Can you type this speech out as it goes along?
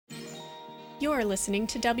You're listening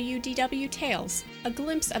to WDW Tales, a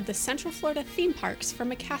glimpse of the Central Florida theme parks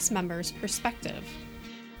from a cast member's perspective.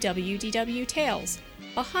 WDW Tales,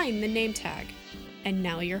 behind the name tag. And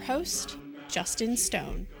now your host, Justin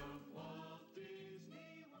Stone.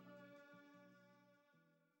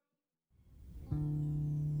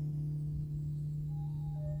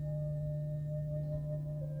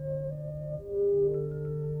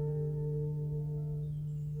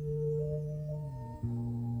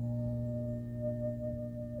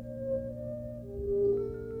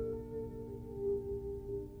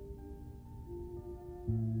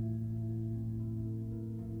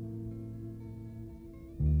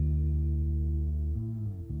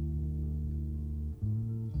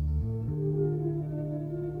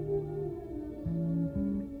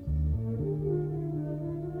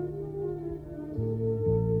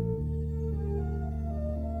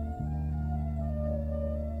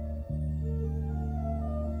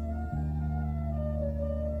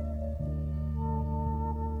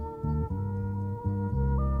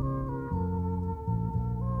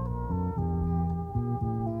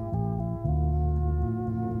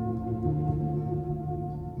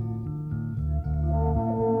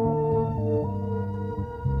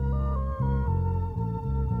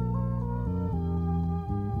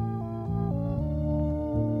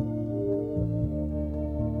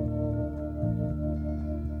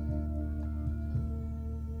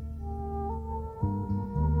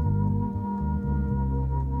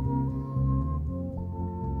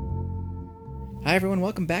 Hi everyone,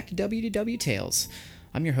 welcome back to WDW Tales.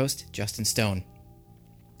 I'm your host, Justin Stone.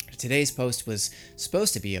 Today's post was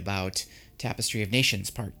supposed to be about Tapestry of Nations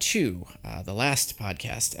Part 2. The last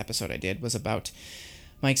podcast episode I did was about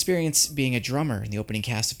my experience being a drummer in the opening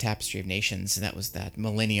cast of Tapestry of Nations, and that was that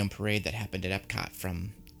Millennium Parade that happened at Epcot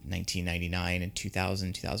from 1999 and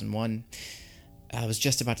 2000, 2001. I was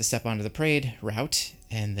just about to step onto the parade route,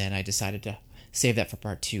 and then I decided to save that for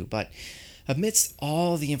Part 2, but amidst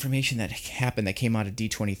all the information that happened that came out of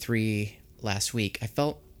D23 last week, I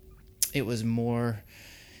felt it was more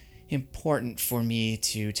important for me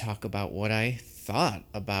to talk about what I thought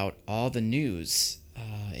about all the news.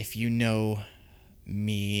 If you know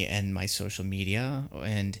me and my social media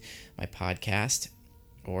and my podcast,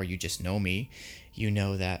 or you just know me, you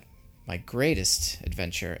know that my greatest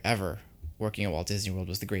adventure ever working at Walt Disney World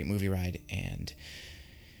was the Great Movie Ride. And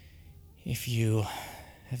if you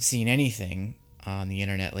have seen anything on the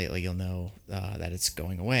internet lately, you'll know that it's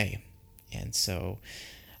going away. And so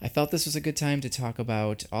I felt this was a good time to talk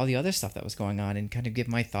about all the other stuff that was going on and kind of give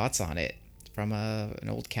my thoughts on it from an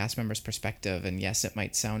old cast member's perspective. And yes, it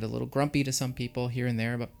might sound a little grumpy to some people here and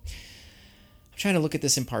there, but I'm trying to look at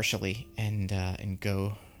this impartially and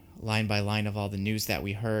go line by line of all the news that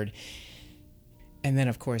we heard. And then,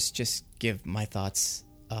 of course, just give my thoughts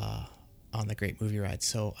on the Great Movie Ride.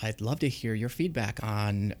 So I'd love to hear your feedback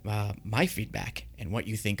on my feedback and what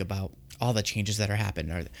you think about all the changes that are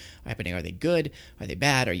happening. Are they good? Are they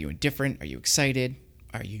bad? Are you indifferent? Are you excited?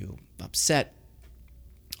 Are you upset?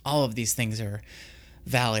 All of these things are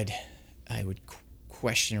valid. I would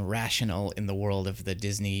question rational in the world of the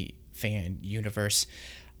Disney fan universe.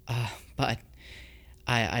 But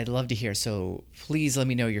I'd love to hear, so please let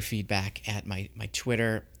me know your feedback at my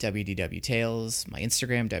Twitter, WDW Tales, my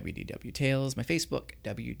Instagram, WDW Tales, my Facebook,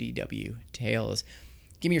 WDW Tales.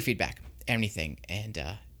 Give me your feedback, anything, and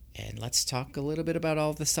let's talk a little bit about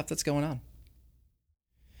all the stuff that's going on.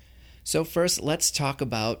 So first, let's talk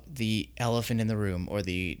about the elephant in the room, or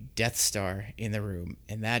the Death Star in the room,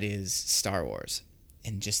 and that is Star Wars,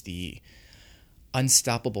 and just the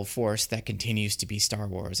unstoppable force that continues to be Star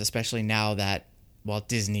Wars, especially now that Walt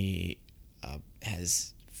Disney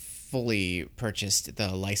has fully purchased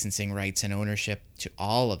the licensing rights and ownership to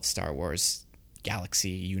all of Star Wars,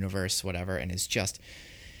 galaxy, universe, whatever, and has just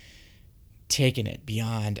taken it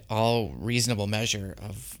beyond all reasonable measure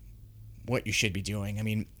of what you should be doing. I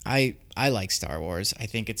mean, I like Star Wars. I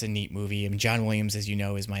think it's a neat movie. I mean, John Williams, as you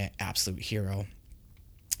know, is my absolute hero,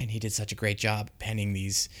 and he did such a great job penning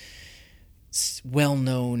these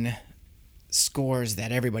well-known scores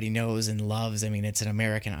that everybody knows and loves. I mean, it's an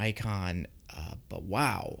American icon, but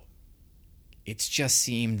wow, it's just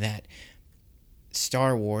seemed that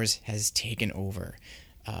Star Wars has taken over.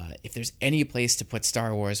 If there's any place to put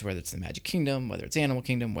Star Wars, whether it's the Magic Kingdom, whether it's Animal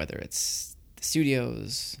Kingdom, whether it's the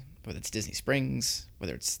studios, whether it's Disney Springs,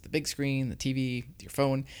 whether it's the big screen, the TV, your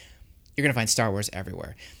phone, you're going to find Star Wars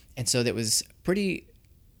everywhere. And so that was pretty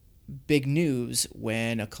big news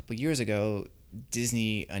when a couple years ago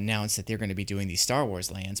Disney announced that they're going to be doing these Star Wars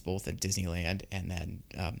lands, both at Disneyland and then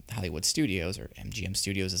Hollywood Studios, or MGM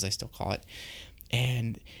Studios as I still call it,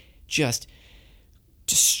 and just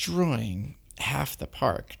destroying half the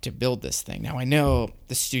park to build this thing. Now, I know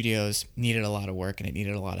the studios needed a lot of work and it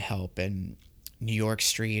needed a lot of help, and New York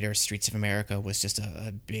Street or Streets of America was just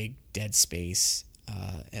a big dead space.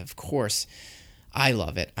 Of course, I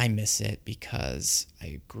love it. I miss it because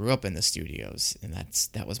I grew up in the studios, and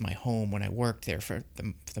that was my home when I worked there for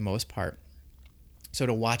the most part. So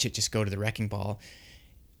to watch it just go to the wrecking ball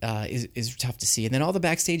is tough to see. And then all the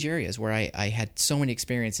backstage areas where I had so many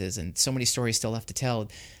experiences and so many stories still left to tell,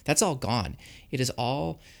 that's all gone. It's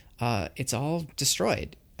all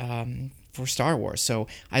destroyed for Star Wars. So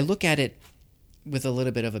I look at it with a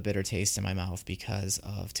little bit of a bitter taste in my mouth because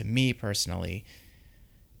of, to me personally,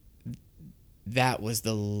 that was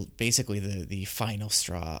basically the final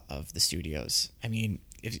straw of the studios. I mean,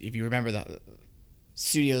 if you remember, the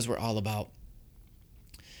studios were all about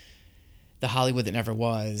the Hollywood that never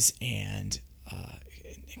was, and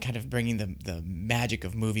kind of bringing the magic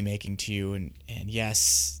of movie making to you. And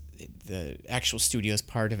yes, the actual studios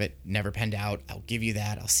part of it never panned out. I'll give you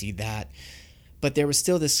that. I'll see that. But there was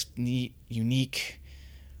still this neat, unique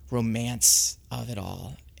romance of it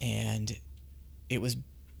all. And it was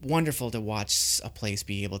wonderful to watch a place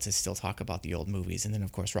be able to still talk about the old movies. And then,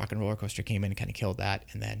 of course, Rock and Roller Coaster came in and kind of killed that.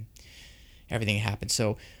 And then everything happened.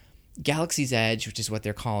 So Galaxy's Edge, which is what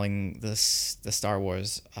they're calling the Star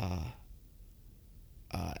Wars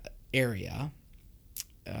area,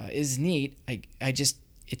 is neat. It just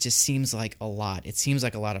seems like a lot. It seems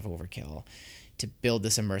like a lot of overkill to build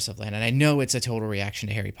this immersive land. And I know it's a total reaction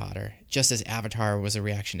to Harry Potter, just as Avatar was a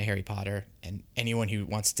reaction to Harry Potter. And anyone who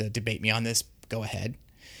wants to debate me on this, go ahead,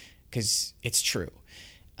 because it's true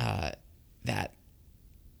that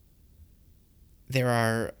there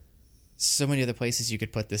are so many other places you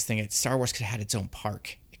could put this thing. Star Wars could have had its own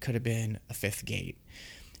park. It could have been a fifth gate,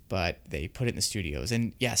 but they put it in the studios.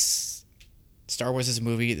 And yes, Star Wars is a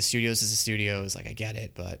movie, the studios is the studios. Like, I get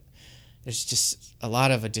it, but there's just a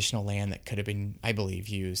lot of additional land that could have been, I believe,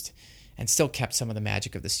 used and still kept some of the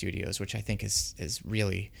magic of the studios, which I think is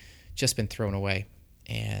really just been thrown away.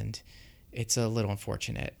 And it's a little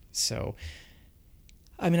unfortunate. So,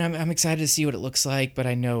 I mean, I'm excited to see what it looks like, but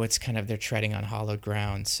I know it's kind of, they're treading on hallowed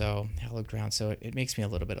ground. So it makes me a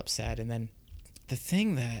little bit upset. And then the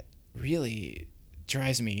thing that really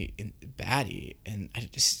drives me batty, and I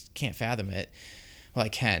just can't fathom it, well, I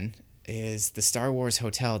can, is the Star Wars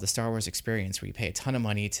hotel, the Star Wars experience, where you pay a ton of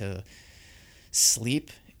money to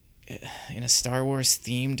sleep in a Star Wars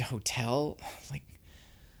themed hotel. Like,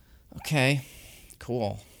 okay,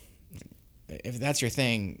 cool. If that's your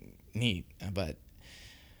thing, neat, but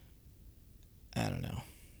I don't know.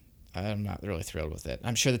 I'm not really thrilled with it.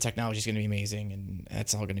 I'm sure the technology is going to be amazing and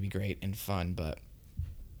that's all going to be great and fun, but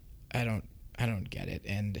I don't get it.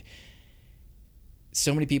 And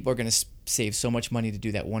so many people are going to save so much money to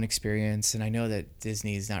do that one experience. And I know that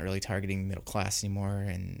Disney is not really targeting middle class anymore,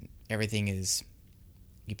 and everything is,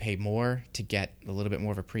 you pay more to get a little bit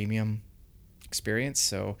more of a premium experience.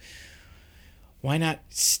 So why not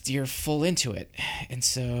steer full into it? And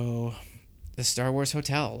so the Star Wars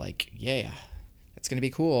hotel, like, yeah, that's going to be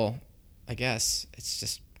cool, I guess. It's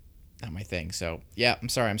just not my thing. So yeah, I'm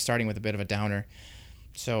sorry. I'm starting with a bit of a downer.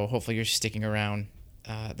 So hopefully you're sticking around.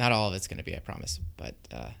 Not all of it's going to be, I promise. But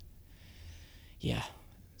yeah,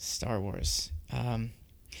 Star Wars.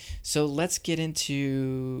 So let's get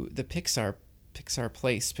into the Pixar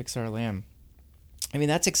place, Pixar Land. I mean,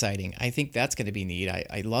 that's exciting. I think that's going to be neat.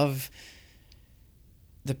 I love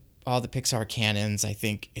all the Pixar canons. I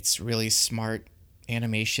think it's really smart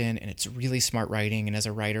animation and it's really smart writing. And as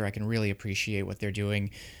a writer, I can really appreciate what they're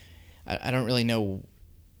doing. I don't really know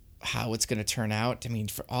how it's going to turn out. I mean,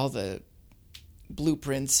 for all the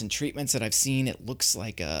blueprints and treatments that I've seen, it looks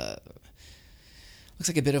like a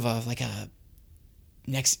bit of a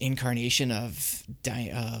next incarnation of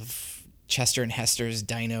Chester and Hester's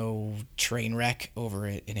Dino train wreck over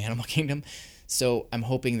in Animal Kingdom. So I'm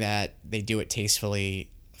hoping that they do it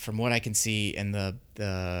tastefully. From what I can see in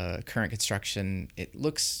the current construction, it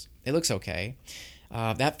looks okay.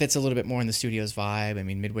 That fits a little bit more in the studio's vibe. I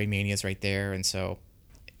mean, Midway Mania is right there, and so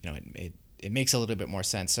it makes a little bit more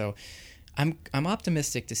sense. So I'm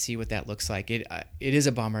optimistic to see what that looks like. It is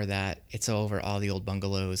a bummer that it's over all the old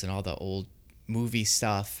bungalows and all the old movie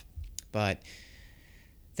stuff, but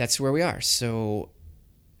that's where we are. So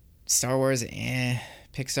Star Wars,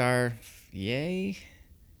 Pixar, yay.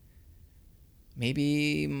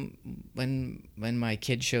 Maybe when my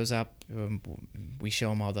kid shows up, we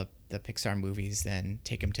show him all the Pixar movies, then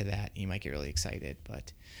take him to that. He might get really excited.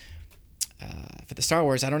 But for the Star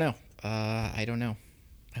Wars, I don't know. I don't know.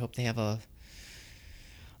 I hope they have a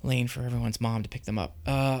lane for everyone's mom to pick them up.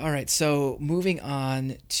 All right, so moving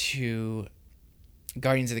on to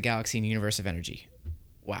Guardians of the Galaxy and Universe of Energy.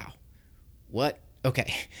 Wow. What?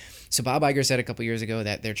 Okay. So Bob Iger said a couple years ago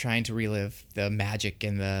that they're trying to relive the magic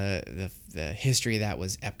and the history that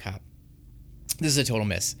was Epcot. This is a total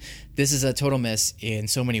miss. This is a total miss in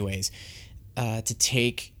so many ways. To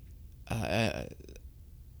take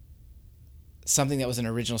something that was an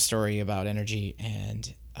original story about energy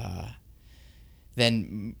and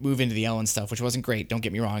then move into the Ellen stuff, which wasn't great. Don't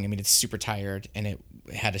get me wrong. I mean, it's super tired and it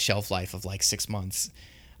had a shelf life of like 6 months.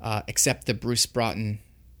 Except the Bruce Broughton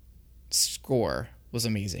score was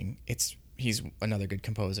amazing. He's another good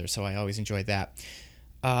composer, so I always enjoyed that.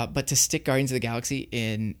 But to stick Guardians of the Galaxy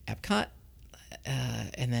in Epcot,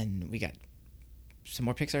 and then we got some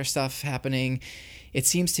more Pixar stuff happening. It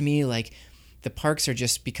seems to me like the parks are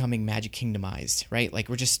just becoming Magic Kingdomized, right? Like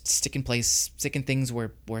we're just sticking things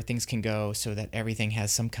where things can go so that everything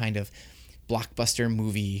has some kind of blockbuster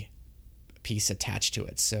movie piece attached to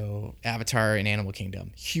it. So Avatar and Animal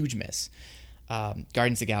Kingdom, huge miss.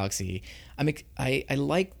 Guardians of the Galaxy, I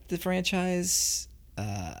like the franchise.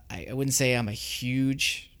 I wouldn't say I'm a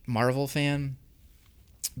huge Marvel fan,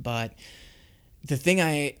 but the thing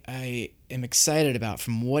I am excited about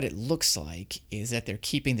from what it looks like is that they're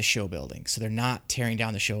keeping the show building. So they're not tearing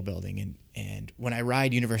down the show building. And when I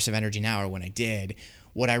ride Universe of Energy now, or when I did,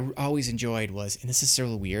 what I always enjoyed was, and this is sort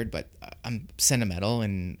of weird, but I'm sentimental,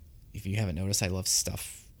 and if you haven't noticed, I love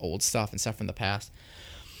old stuff and stuff from the past.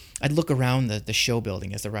 I'd look around the show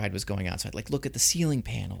building as the ride was going on. So I'd like look at the ceiling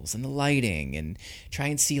panels and the lighting and try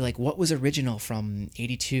and see like what was original from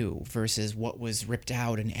 82 versus what was ripped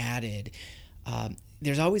out and added.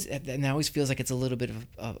 There's always, and it always feels like it's a little bit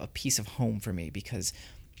of a piece of home for me because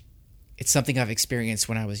it's something I've experienced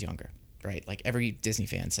when I was younger, right? Like every Disney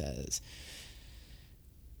fan says,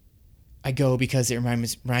 I go because it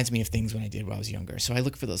reminds me of things when I did when I was younger. So I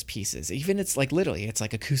look for those pieces. Even it's like literally, it's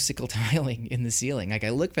like acoustical tiling in the ceiling. Like I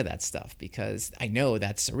look for that stuff because I know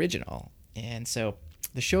that's original. And so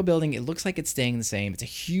the show building, it looks like it's staying the same. It's a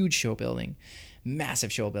huge show building.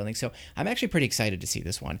 Massive show building. So I'm actually pretty excited to see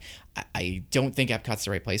this one. I don't think Epcot's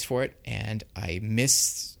the right place for it, and I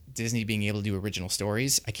miss Disney being able to do original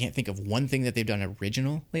stories. I can't think of one thing that they've done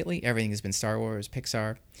original lately. Everything has been Star Wars,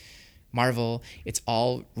 Pixar, Marvel. It's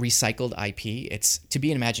all recycled IP. It's to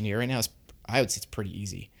be an Imagineer right now, I would say it's pretty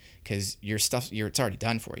easy because it's already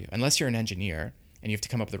done for you. Unless you're an engineer and you have to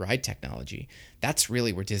come up with the ride technology, that's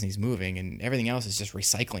really where Disney's moving, and everything else is just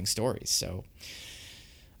recycling stories. So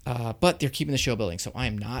but they're keeping the show building, so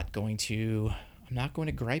I'm not going to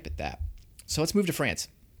gripe at that. So let's move to France.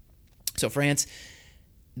 So France,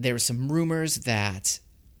 there were some rumors that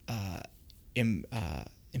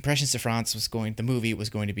Impressions de France the movie was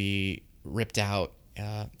going to be ripped out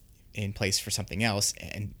in place for something else,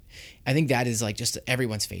 and I think that is like just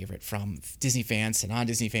everyone's favorite, from Disney fans to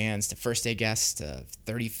non-Disney fans to first day guests to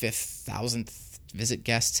 35,000th visit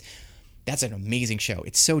guests. That's an amazing show.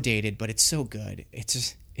 It's so dated, but it's so good.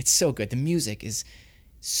 It's so good. The music is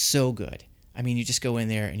so good. I mean, you just go in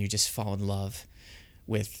there and you just fall in love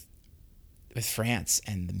with France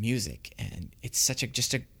and the music, and it's such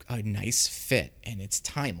a nice fit, and it's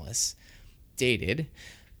timeless, dated,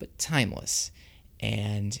 but timeless.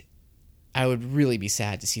 And I would really be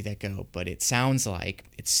sad to see that go, but it sounds like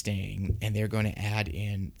it's staying, and they're going to add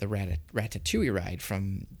in the Ratatouille ride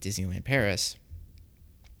from Disneyland Paris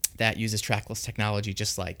that uses trackless technology,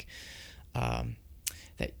 just like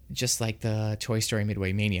the Toy Story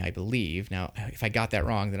Midway Mania, I believe. Now, if I got that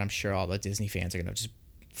wrong, then I'm sure all the Disney fans are going to just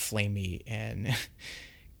flame me and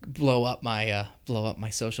blow up my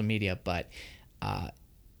social media. But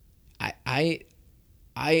I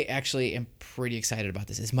actually am pretty excited about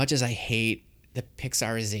this. As much as I hate the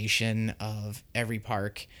Pixarization of every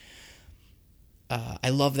park, I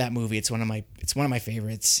love that movie. It's one of my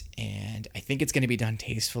favorites, and I think it's going to be done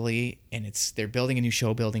tastefully. And they're building a new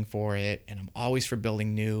show building for it, and I'm always for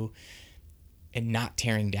building new and not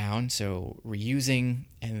tearing down. So reusing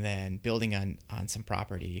and then building on some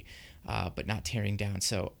property, but not tearing down.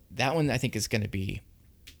 So that one I think is going to be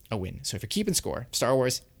a win. So if you're keeping score, Star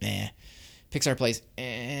Wars, meh. Pixar plays,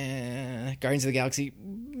 Guardians of the Galaxy,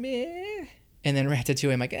 meh. And then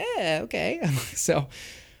Ratatouille, I'm like, okay. So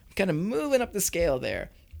kind of moving up the scale there.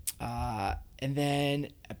 And then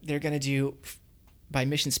they're going to do, by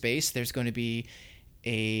Mission Space, there's going to be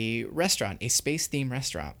a restaurant, a space-themed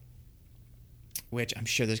restaurant, which I'm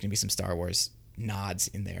sure there's going to be some Star Wars nods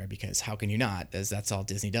in there, because how can you not, as that's all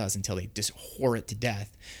Disney does until they just whore it to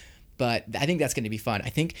death. But I think that's going to be fun. I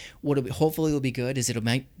think what hopefully will be good is it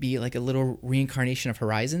might be like a little reincarnation of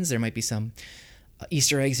Horizons. There might be some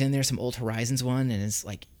Easter eggs in there, some old Horizons one, and it's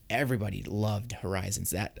like everybody loved Horizons.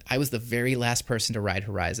 That I was the very last person to ride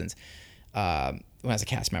Horizons. when I was a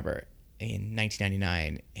cast member in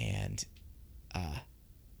 1999, and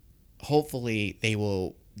hopefully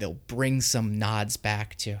they'll bring some nods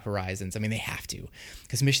back to Horizons. I mean, they have to,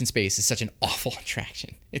 because Mission Space is such an awful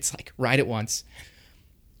attraction. It's like, ride it once,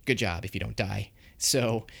 good job if you don't die.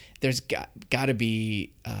 So there's got to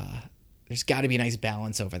be a nice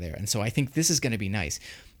balance over there, and so I think this is going to be nice.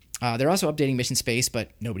 They're also updating Mission Space, but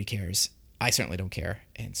nobody cares. I certainly don't care,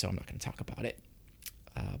 and so I'm not going to talk about it.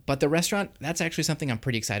 But the restaurant, that's actually something I'm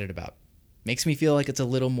pretty excited about. Makes me feel like it's a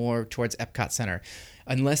little more towards Epcot Center,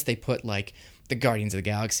 unless they put like the Guardians of the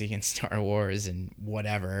Galaxy and Star Wars and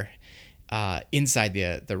whatever inside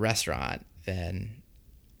the restaurant, then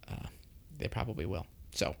they probably will.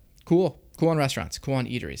 So cool on restaurants, cool on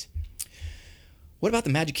eateries. What about the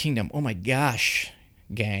Magic Kingdom? Oh my gosh,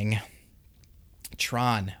 gang.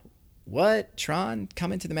 Tron. What? Tron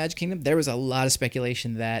coming to the Magic Kingdom? There was a lot of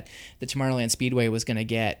speculation that the Tomorrowland Speedway was going to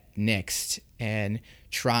get nixed and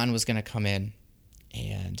Tron was going to come in.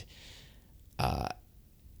 And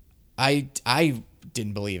I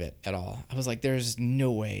didn't believe it at all. I was like, there's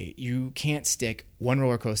no way. You can't stick one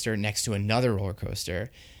roller coaster next to another roller coaster.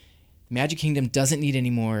 Magic Kingdom doesn't need any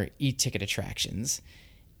more e-ticket attractions.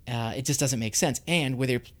 It just doesn't make sense. And where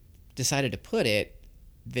they decided to put it,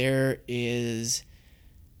 there's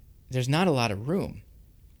not a lot of room.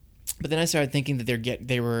 But then I started thinking that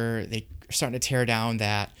they were starting to tear down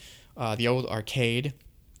that the old arcade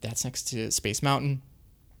that's next to Space Mountain.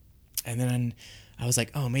 And then I was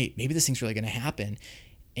like, oh, maybe this thing's really going to happen.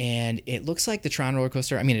 And it looks like the Tron roller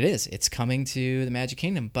coaster, I mean, it is. It's coming to the Magic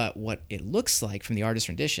Kingdom. But what it looks like from the artist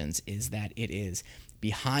renditions is that it is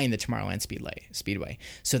behind the Tomorrowland Speedway.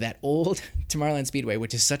 So that old Tomorrowland Speedway,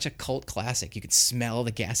 which is such a cult classic, you could smell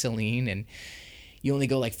the gasoline and you only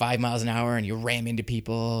go like 5 miles an hour and you ram into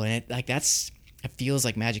people. And it feels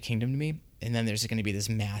like Magic Kingdom to me. And then there's going to be this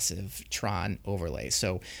massive Tron overlay.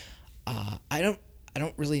 So I don't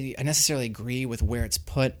necessarily agree with where it's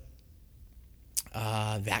put.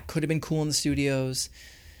 That could have been cool in the studios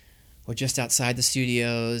or just outside the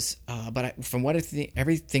studios. But from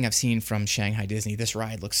everything I've seen from Shanghai Disney, this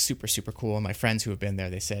ride looks super, super cool. And my friends who have been there,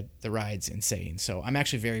 they said the ride's insane. So I'm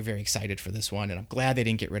actually very, very excited for this one. And I'm glad they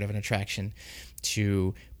didn't get rid of an attraction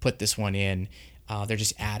to put this one in. They're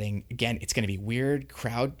just adding, again, it's going to be weird.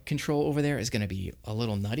 Crowd control over there is going to be a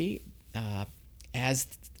little nutty. As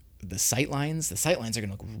the sightlines are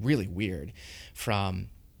going to look really weird from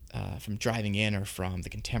driving in or from the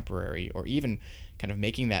Contemporary, or even kind of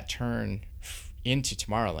making that turn into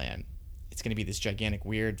Tomorrowland. It's going to be this gigantic,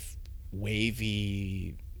 weird,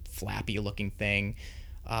 wavy, flappy looking thing.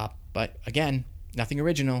 But again, nothing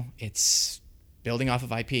original. It's building off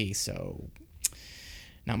of IP, so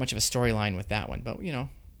not much of a storyline with that one. But,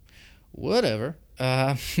 whatever.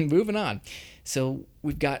 Moving on. So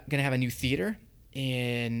we've going to have a new theater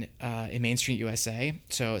in Main Street USA.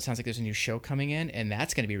 So it sounds like there's a new show coming in, and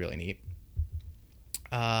that's going to be really neat.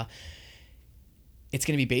 It's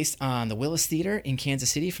going to be based on the Willis Theater in Kansas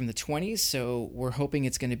City from the 20s, so we're hoping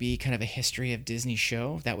it's going to be kind of a history of Disney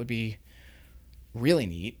show. That would be really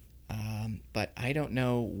neat, but I don't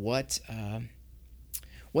know what's going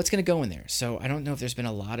to go in there. So I don't know if there's been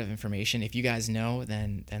a lot of information. If you guys know,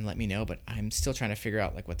 then let me know, but I'm still trying to figure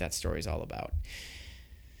out what that story is all about.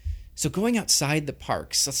 So going outside the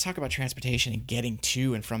parks, let's talk about transportation and getting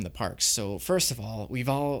to and from the parks. So first of all, we've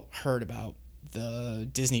all heard about the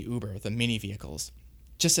Disney Uber, the mini vehicles.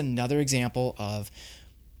 Just another example of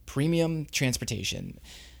premium transportation.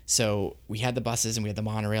 So we had the buses and we had the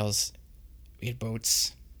monorails, we had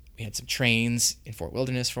boats, we had some trains in Fort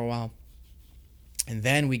Wilderness for a while. And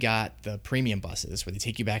then we got the premium buses where they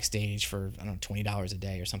take you backstage for, I don't know, $20 a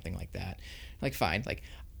day or something like that. Like, fine. Like,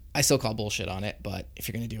 I still call bullshit on it, but if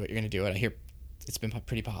you're going to do it, you're going to do it. I hear it's been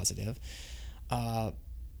pretty positive.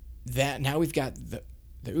 That now we've got the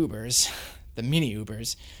Ubers, the mini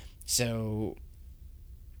Ubers. So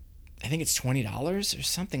I think it's $20 or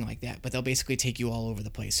something like that, but they'll basically take you all over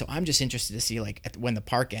the place. So I'm just interested to see, when the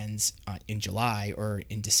park ends in July or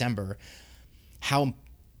in December, how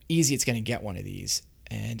easy it's going to get one of these.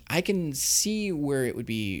 And I can see where it would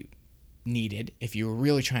be needed if you were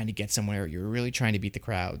really trying to get somewhere, you're really trying to beat the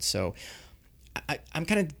crowd. So I'm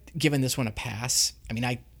kind of giving this one a pass. I mean,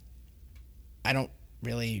 I don't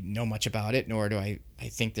really know much about it, nor do I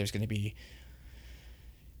think it's going to be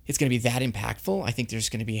that impactful. I think there's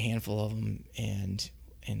going to be a handful of them, and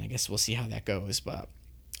I guess we'll see how that goes. But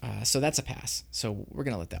so that's a pass. So we're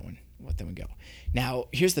going to let that one go. Now,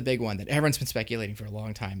 here's the big one that everyone's been speculating for a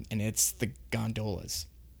long time, and it's the gondolas.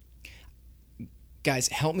 Guys,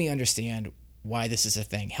 help me understand why this is a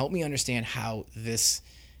thing. Help me understand how this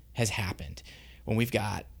has happened when we've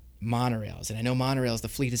got monorails. And I know monorails, the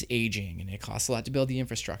fleet is aging and it costs a lot to build the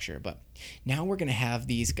infrastructure. But now we're going to have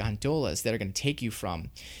these gondolas that are going to take you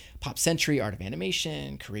from Pop Century, Art of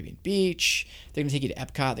Animation, Caribbean Beach. They're going to take you to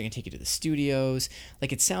Epcot. They're going to take you to the studios.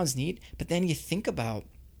 Like, it sounds neat, but then you think about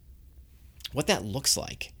what that looks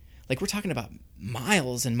like. Like, we're talking about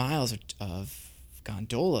miles and miles of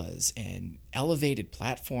gondolas and elevated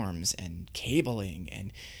platforms and cabling.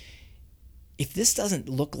 And if this doesn't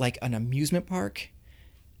look like an amusement park,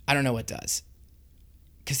 I don't know what does.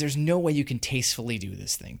 Because there's no way you can tastefully do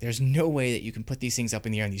this thing. There's no way that you can put these things up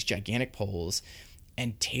in the air on these gigantic poles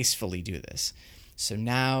and tastefully do this. So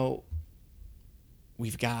now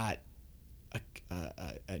we've got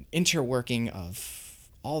an interworking of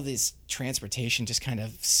all this transportation just kind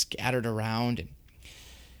of scattered around. And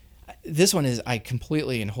this one is, I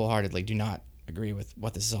completely and wholeheartedly do not agree with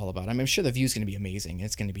what this is all about. I mean, I'm sure the view is going to be amazing.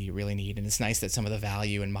 It's going to be really neat. And it's nice that some of the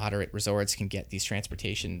value and moderate resorts can get these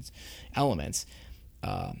transportation elements.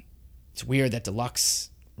 It's weird that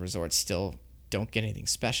deluxe resorts still don't get anything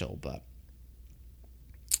special, but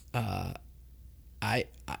I'm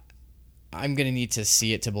going to need to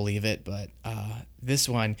see it to believe it. But this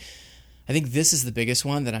one, I think this is the biggest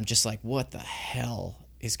one that I'm just like, what the hell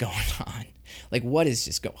is going on? Like, what is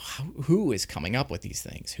just who is coming up with these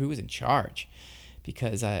things? Who is in charge?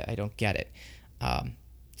 Because I don't get it.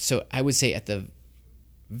 So I would say at the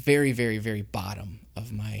very, very, very bottom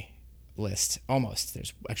of my list, almost,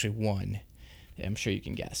 there's actually one that I'm sure you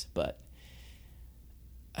can guess, but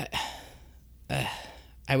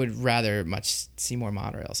I would rather much see more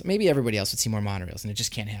monorails. Maybe everybody else would see more monorails, and it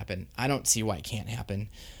just can't happen. I don't see why it can't happen.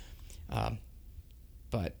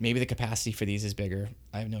 But maybe the capacity for these is bigger.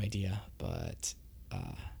 I have no idea. But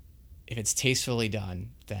if it's tastefully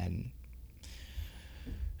done, then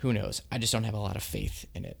who knows? I just don't have a lot of faith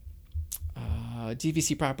in it.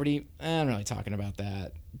 DVC property, I'm not really talking about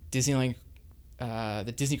that. Disneyland,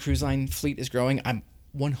 the Disney Cruise Line fleet is growing. I'm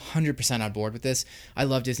 100% on board with this. I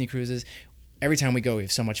love Disney cruises. Every time we go, we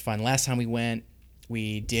have so much fun. Last time we went,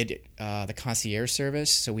 we did the concierge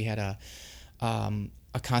service. So we had a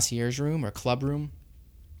concierge room or club room,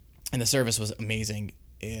 and the service was amazing.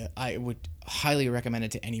 I would highly recommend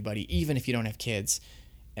it to anybody, even if you don't have kids,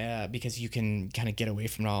 because you can kind of get away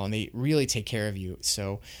from it all, and they really take care of you.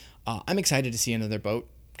 So I'm excited to see another boat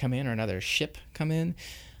come in or another ship come in,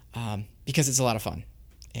 because it's a lot of fun.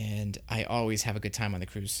 And I always have a good time on the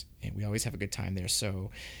cruise, and we always have a good time there.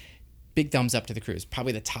 So big thumbs up to the cruise.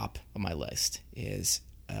 Probably the top of my list is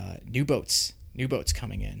new boats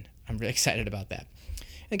coming in. I'm really excited about that.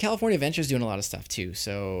 And California Adventure is doing a lot of stuff too.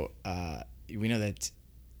 So we know that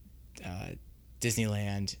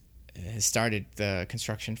Disneyland has started the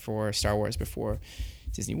construction for Star Wars before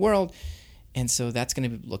Disney World, and so that's going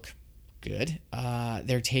to look good.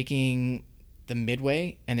 They're taking the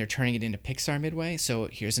Midway and they're turning it into Pixar Midway. So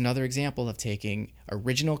here's another example of taking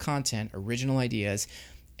original content, original ideas,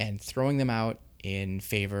 and throwing them out in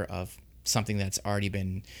favor of something that's already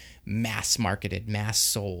been mass marketed, mass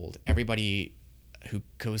sold. Everybody who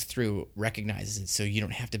goes through recognizes it, so you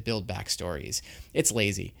don't have to build backstories. It's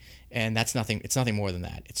lazy, and it's nothing more than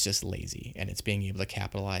that. It's just lazy, and it's being able to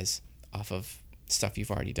capitalize off of stuff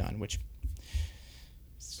you've already done, which,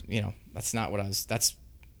 that's not what I was. That's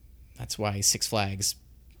why Six Flags,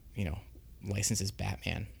 licenses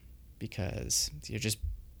Batman, because you're just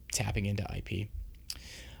tapping into IP.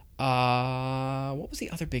 What was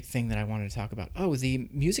the other big thing that I wanted to talk about? Oh, the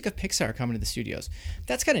music of Pixar coming to the studios.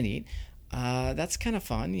 That's kind of neat. That's kind of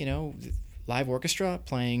fun, live orchestra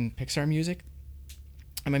playing Pixar music.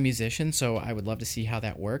 I'm a musician, so I would love to see how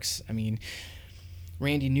that works. I mean,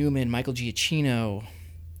 Randy Newman, Michael Giacchino,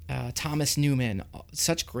 Thomas Newman,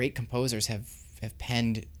 such great composers have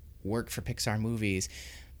penned work for Pixar movies.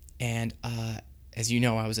 And as you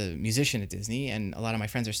know, I was a musician at Disney, and a lot of my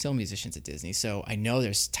friends are still musicians at Disney, so I know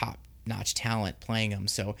there's top-notch talent playing them.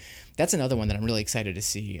 So that's another one that I'm really excited to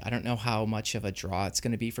see. I don't know how much of a draw it's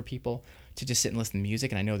going to be for people to just sit and listen to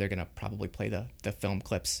music, and I know they're going to probably play the film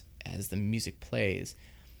clips as the music plays.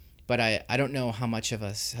 But I don't know how much of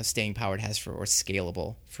a staying power it has or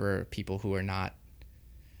scalable for people who are not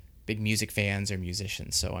big music fans or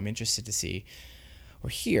musicians. So I'm interested to see or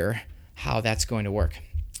hear how that's going to work.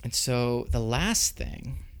 And so the last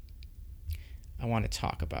thing I want to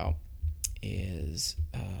talk about is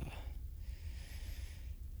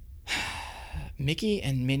Mickey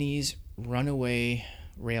and Minnie's Runaway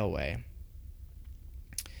Railway.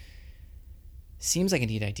 Seems like a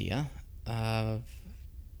neat idea.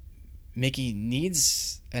 Mickey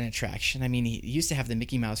needs an attraction. I mean, he used to have the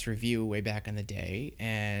Mickey Mouse Revue way back in the day,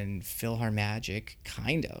 and PhilharMagic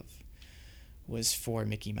kind of was for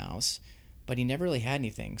Mickey Mouse. but he never really had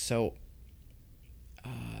anything. So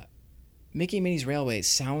Mickey and Minnie's Railway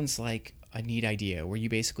sounds like a neat idea where you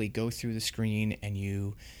basically go through the screen and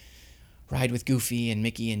you ride with Goofy and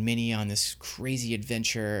Mickey and Minnie on this crazy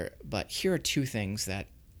adventure. But here are two things that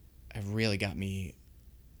have really got me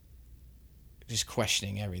just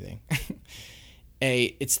questioning everything.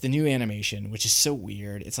 It's the new animation, which is so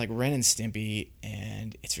weird. It's like Ren and Stimpy,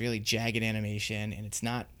 and it's really jagged animation, and it's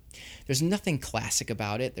not... There's nothing classic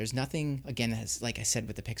about it. There's nothing, again, that's, like I said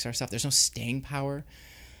with the Pixar stuff, there's no staying power.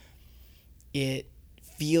 It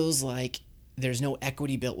feels like there's no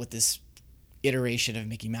equity built with this iteration of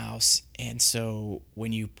Mickey Mouse, and so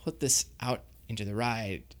when you put this out into the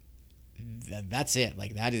ride, that's it.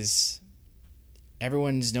 Like, that is...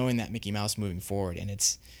 Everyone's knowing that Mickey Mouse moving forward, and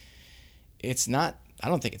it's not... I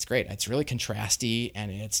don't think it's great. It's really contrasty,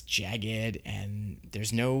 and it's jagged, and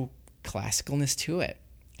there's no classicalness to it.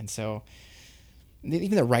 And so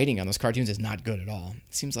even the writing on those cartoons is not good at all.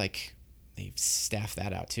 It seems like they've staffed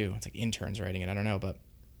that out too. It's like interns writing it. I don't know, but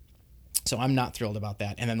so I'm not thrilled about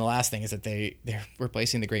that. And then the last thing is that they're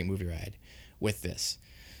replacing the Great Movie Ride with this.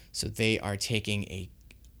 So they are taking a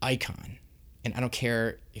icon, and I don't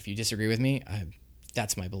care if you disagree with me.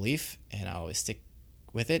 That's my belief, and I always stick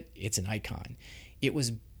with it. It's an icon. It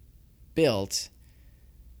was built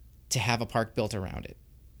to have a park built around it.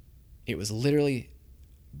 It was literally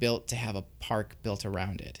built to have a park built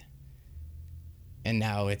around it. And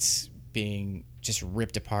now it's being just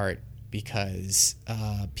ripped apart because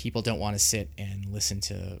people don't want to sit and listen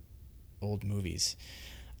to old movies.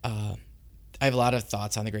 I have a lot of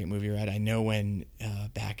thoughts on the Great Movie Ride. I know when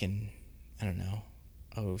back in, I don't know,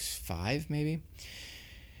 2005 maybe,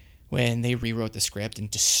 when they rewrote the script and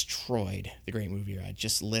destroyed the Great Movie Ride,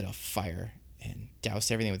 just lit a fire and doused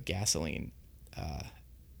everything with gasoline.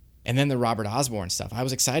 And then the Robert Osborne stuff. I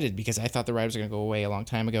was excited because I thought the ride was going to go away a long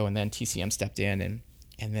time ago, and then TCM stepped in,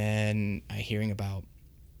 and then hearing about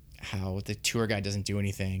how the tour guide doesn't do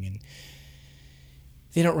anything, and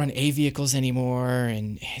they don't run A vehicles anymore,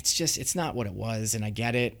 and it's not what it was, and I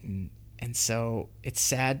get it, and so it's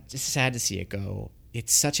sad to see it go.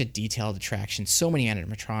 It's such a detailed attraction, so many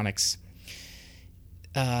animatronics.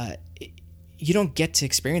 You don't get to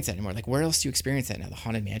experience that anymore. Like, where else do you experience that now? The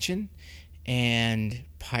Haunted Mansion? And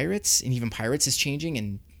Pirates, and even Pirates is changing,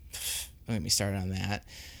 and don't get me started on that.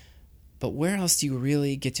 But where else do you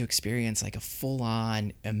really get to experience like a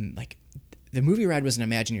full-on, like, the movie ride was an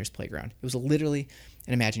Imagineers playground. It was literally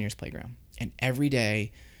an Imagineers playground, and every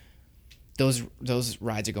day those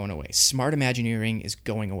rides are going away. Smart Imagineering is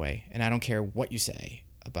going away, and I don't care what you say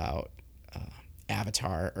about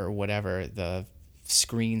Avatar or whatever, the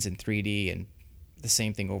screens in 3D and the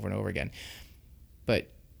same thing over and over again. But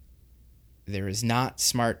there is not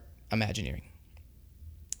smart Imagineering.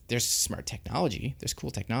 There's smart technology. There's cool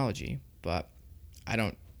technology, but I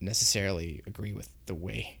don't necessarily agree with the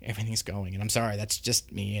way everything's going. And I'm sorry, that's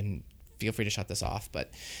just me, and feel free to shut this off, but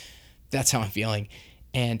that's how I'm feeling.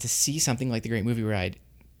 And to see something like the Great Movie Ride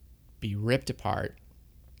be ripped apart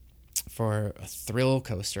for a thrill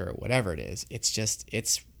coaster or whatever it is,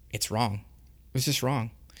 it's wrong. It's just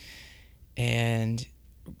wrong. And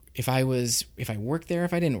if I worked there,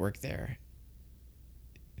 if I didn't work there,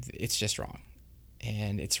 it's just wrong.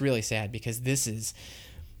 And it's really sad because this is,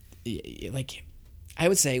 like, I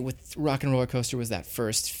would say with Rock and Roller Coaster was that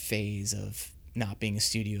first phase of not being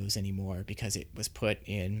studios anymore, because it was put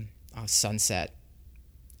in Sunset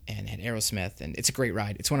and had Aerosmith, and it's a great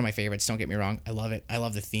ride. It's one of my favorites, don't get me wrong. I love it. I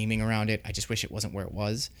love the theming around it. I just wish it wasn't where it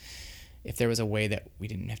was. If there was a way that we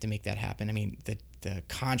didn't have to make that happen. I mean, the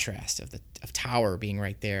contrast of Tower being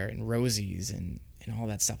right there, and Rosie's and all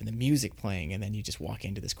that stuff, and the music playing, and then you just walk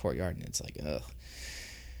into this courtyard and it's like, ugh.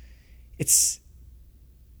 It's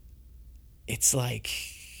like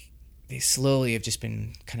they slowly have just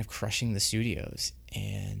been kind of crushing the studios.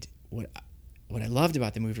 And what I loved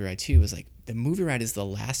about the movie ride too was, like, the movie ride is the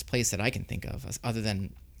last place that I can think of, other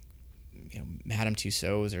than, Madame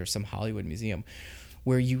Tussauds or some Hollywood museum,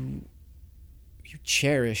 where you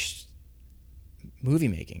cherish movie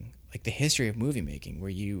making, like the history of movie making, where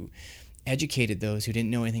you educated those who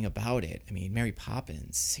didn't know anything about it. I mean, Mary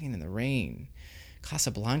Poppins, Singing in the Rain,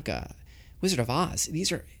 Casablanca, Wizard of Oz.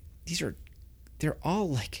 They're all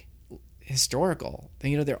like historical.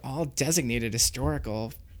 They're all designated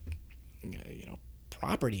historical,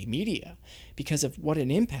 property, media, because of what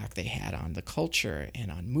an impact they had on the culture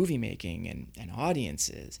and on movie making and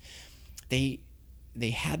audiences. They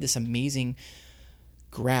had this amazing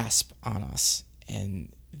grasp on us,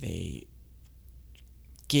 and they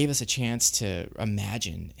gave us a chance to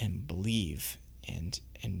imagine and believe and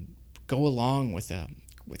go along with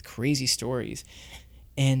crazy stories.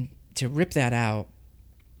 And to rip that out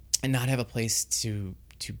and not have a place to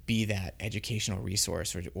be that educational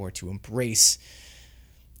resource or to embrace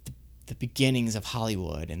the beginnings of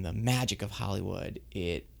Hollywood and the magic of Hollywood,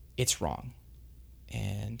 it's wrong.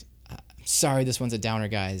 And I'm sorry this one's a downer,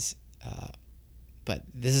 guys, but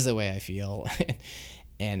this is the way I feel.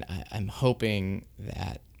 And I'm hoping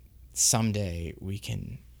that someday we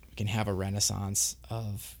can have a renaissance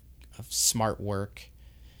of smart work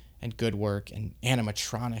and good work and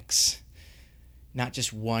animatronics, not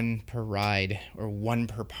just one per ride or one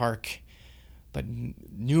per park, but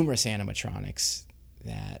numerous animatronics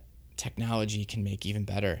that technology can make even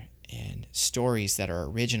better, and stories that are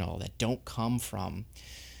original, that don't come from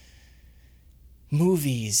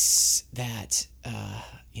movies that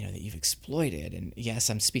that you've exploited. And yes,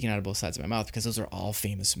 I'm speaking out of both sides of my mouth because those are all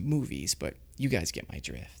famous movies, but you guys get my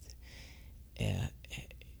drift.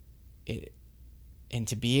 And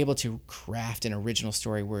to be able to craft an original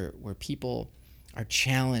story where people are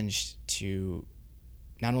challenged to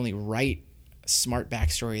not only write a smart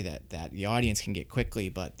backstory that the audience can get quickly,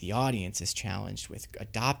 but the audience is challenged with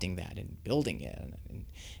adopting that and building it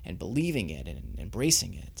and believing it and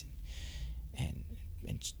embracing it and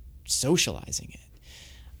socializing it.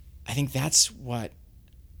 I think that's what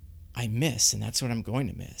I miss, and that's what I'm going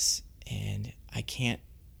to miss. And I can't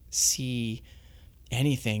see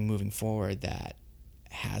anything moving forward that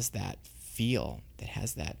has that feel, that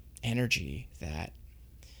has that energy that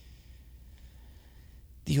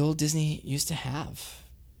the old Disney used to have.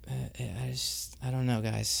 I don't know,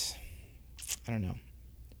 guys. I don't know.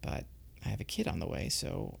 But I have a kid on the way,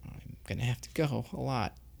 so I'm going to have to go a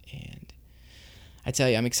lot. And I tell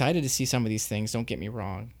you, I'm excited to see some of these things. Don't get me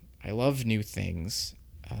wrong. I love new things.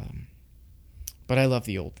 But I love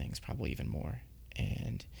the old things probably even more.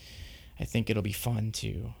 And I think it'll be fun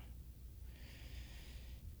to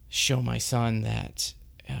show my son that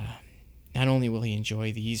not only will he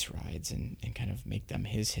enjoy these rides and kind of make them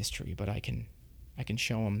his history, but I can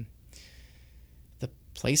show him the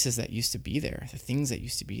places that used to be there, the things that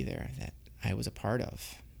used to be there that I was a part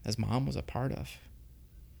of, as Mom was a part of.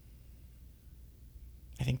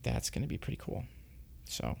 I think that's going to be pretty cool.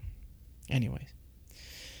 So, anyways.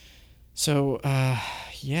 So,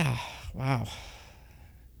 yeah, wow.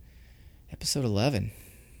 Episode 11,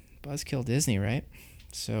 Buzzkill Disney, right?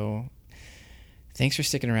 So, thanks for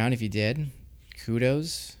sticking around if you did.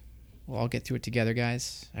 Kudos. We'll all get through it together,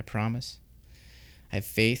 guys. I promise. I have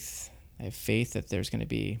faith. I have faith that there's going to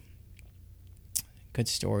be good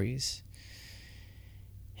stories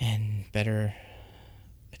and better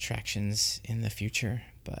attractions in the future.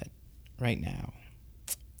 But right now,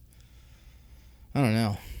 I don't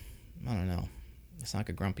know. It's not like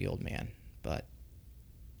a grumpy old man, but,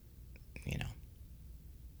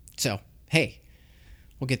 So, hey,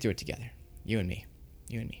 we'll get through it together. You and me.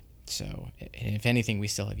 So, and if anything, we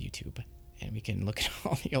still have YouTube, and we can look at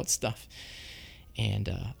all the old stuff and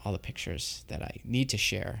all the pictures that I need to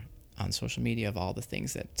share on social media of all the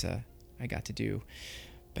things that I got to do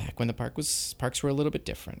back when the parks were a little bit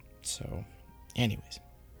different. So, anyways,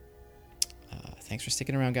 thanks for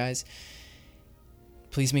sticking around, guys.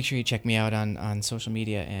 Please make sure you check me out on social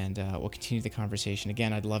media, and we'll continue the conversation.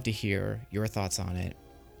 Again, I'd love to hear your thoughts on it.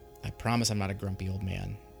 I promise I'm not a grumpy old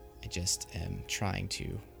man. I just am trying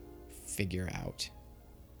to figure out.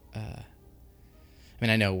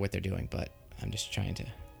 I know what they're doing, but I'm just trying to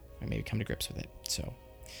maybe come to grips with it. So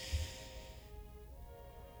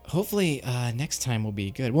hopefully next time will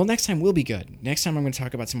be good. Well, next time will be good. Next time I'm going to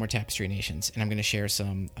talk about some more Tapestry Nations, and I'm going to share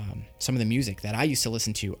some of the music that I used to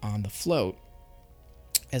listen to on the float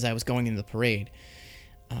as I was going into the parade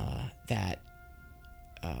that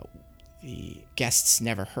the guests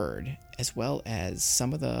never heard, as well as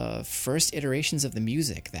some of the first iterations of the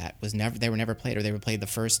music that they were never played, or they were played the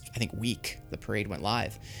first, I think, week the parade went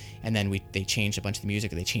live, and then they changed a bunch of the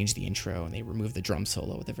music, or they changed the intro, and they removed the drum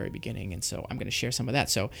solo at the very beginning, and so I'm going to share some of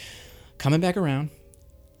that. So coming back around,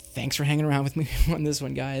 thanks for hanging around with me on this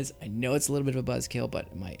one, guys. I know it's a little bit of a buzzkill,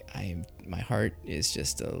 but my heart is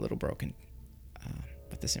just a little broken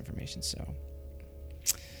with this information, so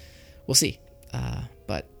we'll see.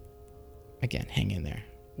 But again, hang in there.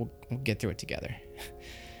 We'll get through it together.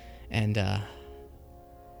 And I'll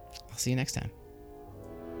see you next time.